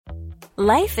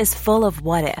Life is full of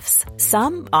what-ifs.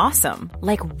 Some awesome,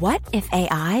 like what if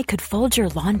AI could fold your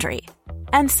laundry?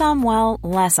 And some, well,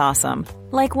 less awesome,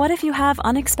 like what if you have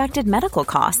unexpected medical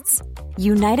costs?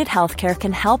 United Healthcare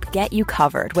can help get you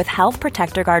covered with Health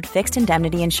Protector Guard fixed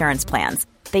indemnity insurance plans.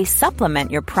 They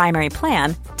supplement your primary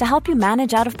plan to help you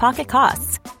manage out-of-pocket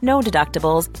costs. No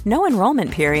deductibles, no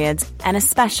enrollment periods, and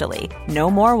especially no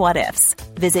more what-ifs.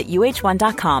 Visit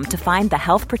uh1.com to find the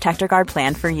Health Protector Guard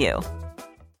plan for you.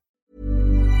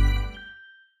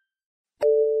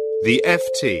 The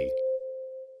FT.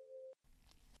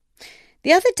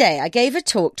 The other day I gave a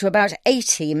talk to about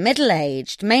 80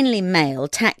 middle-aged, mainly male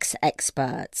tax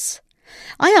experts.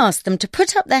 I asked them to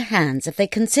put up their hands if they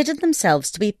considered themselves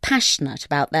to be passionate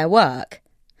about their work.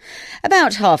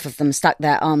 About half of them stuck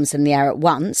their arms in the air at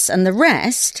once, and the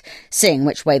rest, seeing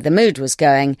which way the mood was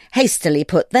going, hastily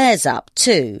put theirs up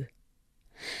too.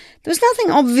 There was nothing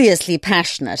obviously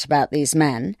passionate about these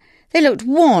men. They looked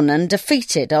wan and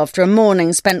defeated after a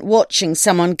morning spent watching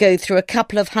someone go through a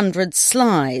couple of hundred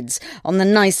slides on the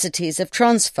niceties of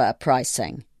transfer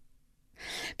pricing.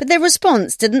 But their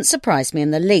response didn't surprise me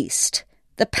in the least.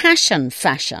 The passion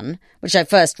fashion, which I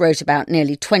first wrote about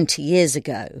nearly 20 years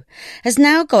ago, has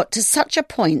now got to such a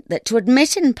point that to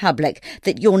admit in public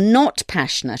that you're not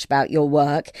passionate about your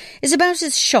work is about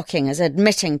as shocking as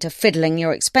admitting to fiddling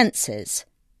your expenses.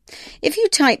 If you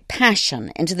type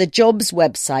passion into the jobs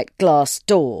website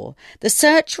Glassdoor, the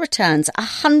search returns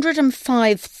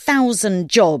 105,000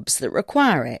 jobs that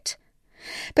require it.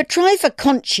 But try for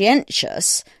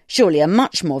conscientious, surely a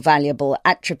much more valuable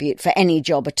attribute for any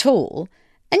job at all,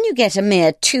 and you get a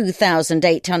mere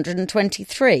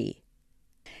 2,823.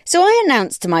 So I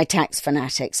announced to my tax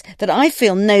fanatics that I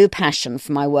feel no passion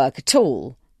for my work at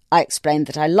all. I explained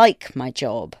that I like my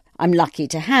job. I'm lucky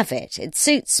to have it. It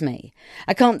suits me.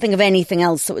 I can't think of anything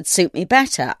else that would suit me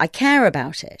better. I care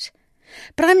about it.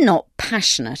 But I'm not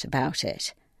passionate about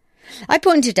it. I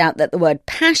pointed out that the word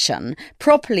passion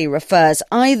properly refers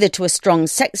either to a strong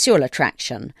sexual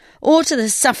attraction or to the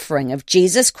suffering of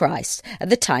Jesus Christ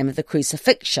at the time of the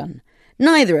crucifixion,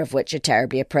 neither of which are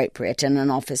terribly appropriate in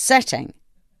an office setting.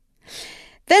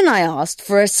 Then I asked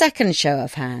for a second show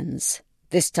of hands.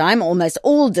 This time almost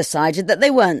all decided that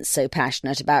they weren't so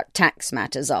passionate about tax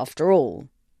matters after all.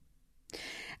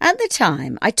 At the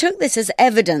time, I took this as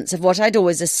evidence of what I'd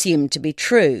always assumed to be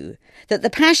true, that the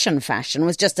passion fashion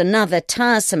was just another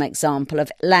tiresome example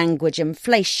of language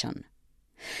inflation.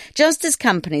 Just as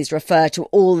companies refer to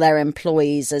all their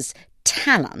employees as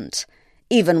talent,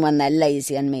 even when they're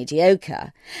lazy and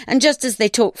mediocre, and just as they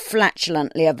talk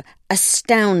flatulently of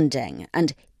astounding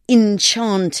and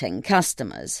enchanting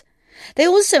customers, they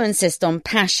also insist on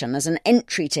passion as an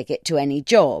entry ticket to any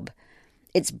job.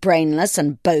 It's brainless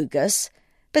and bogus,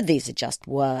 but these are just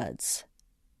words.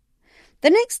 The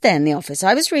next day in the office,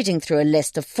 I was reading through a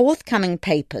list of forthcoming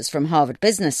papers from Harvard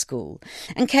Business School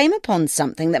and came upon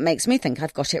something that makes me think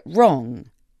I've got it wrong.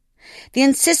 The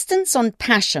insistence on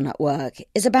passion at work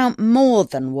is about more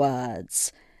than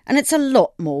words, and it's a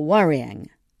lot more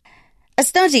worrying. A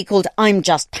study called I'm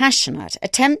Just Passionate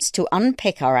attempts to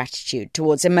unpick our attitude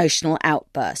towards emotional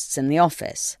outbursts in the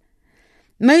office.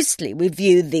 Mostly we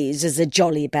view these as a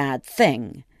jolly bad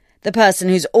thing. The person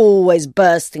who's always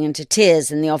bursting into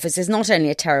tears in the office is not only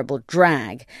a terrible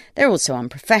drag, they're also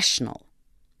unprofessional.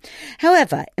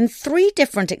 However, in 3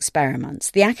 different experiments,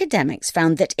 the academics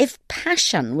found that if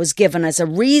passion was given as a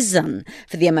reason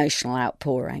for the emotional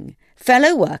outpouring,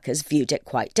 fellow workers viewed it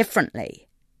quite differently.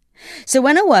 So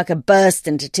when a worker burst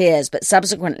into tears but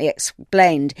subsequently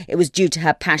explained it was due to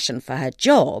her passion for her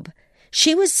job,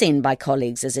 she was seen by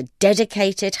colleagues as a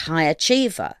dedicated high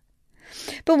achiever.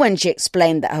 But when she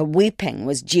explained that her weeping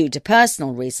was due to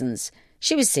personal reasons,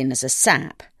 she was seen as a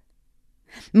sap.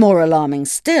 More alarming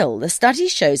still, the study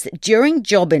shows that during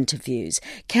job interviews,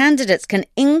 candidates can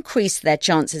increase their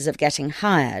chances of getting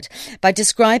hired by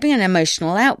describing an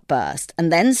emotional outburst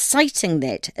and then citing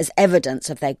it as evidence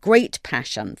of their great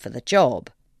passion for the job.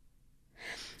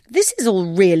 This is all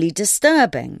really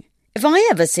disturbing. If I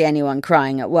ever see anyone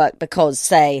crying at work because,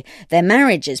 say, their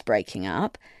marriage is breaking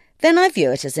up, then I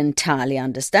view it as entirely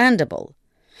understandable.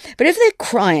 But if they're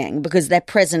crying because their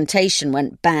presentation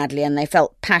went badly and they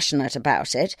felt passionate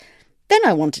about it, then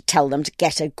I want to tell them to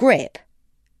get a grip.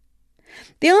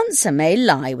 The answer may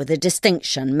lie with a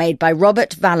distinction made by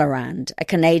Robert Vallerand, a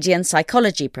Canadian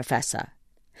psychology professor.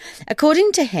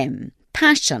 According to him,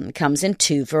 passion comes in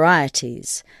 2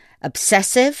 varieties,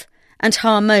 obsessive and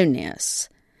harmonious.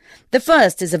 The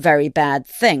first is a very bad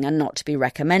thing and not to be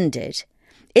recommended.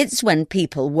 It's when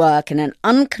people work in an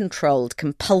uncontrolled,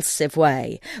 compulsive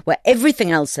way, where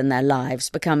everything else in their lives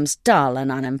becomes dull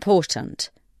and unimportant.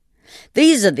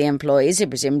 These are the employees who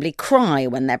presumably cry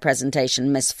when their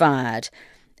presentation misfired.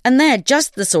 And they're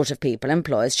just the sort of people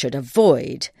employers should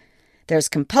avoid. They're as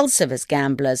compulsive as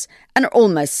gamblers and are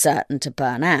almost certain to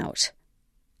burn out.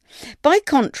 By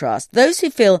contrast, those who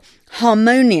feel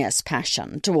harmonious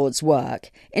passion towards work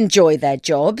enjoy their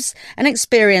jobs and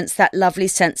experience that lovely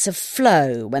sense of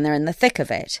flow when they're in the thick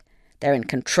of it. They're in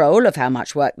control of how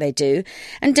much work they do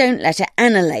and don't let it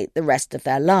annihilate the rest of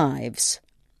their lives.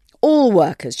 All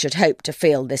workers should hope to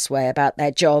feel this way about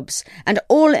their jobs, and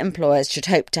all employers should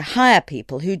hope to hire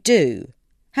people who do.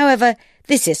 However,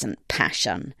 this isn't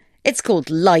passion. It's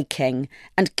called liking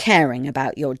and caring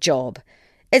about your job.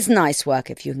 It's nice work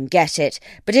if you can get it,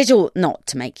 but it ought not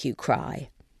to make you cry.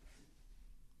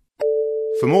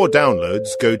 For more downloads,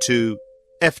 go to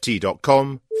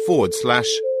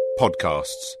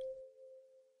ft.com/podcasts.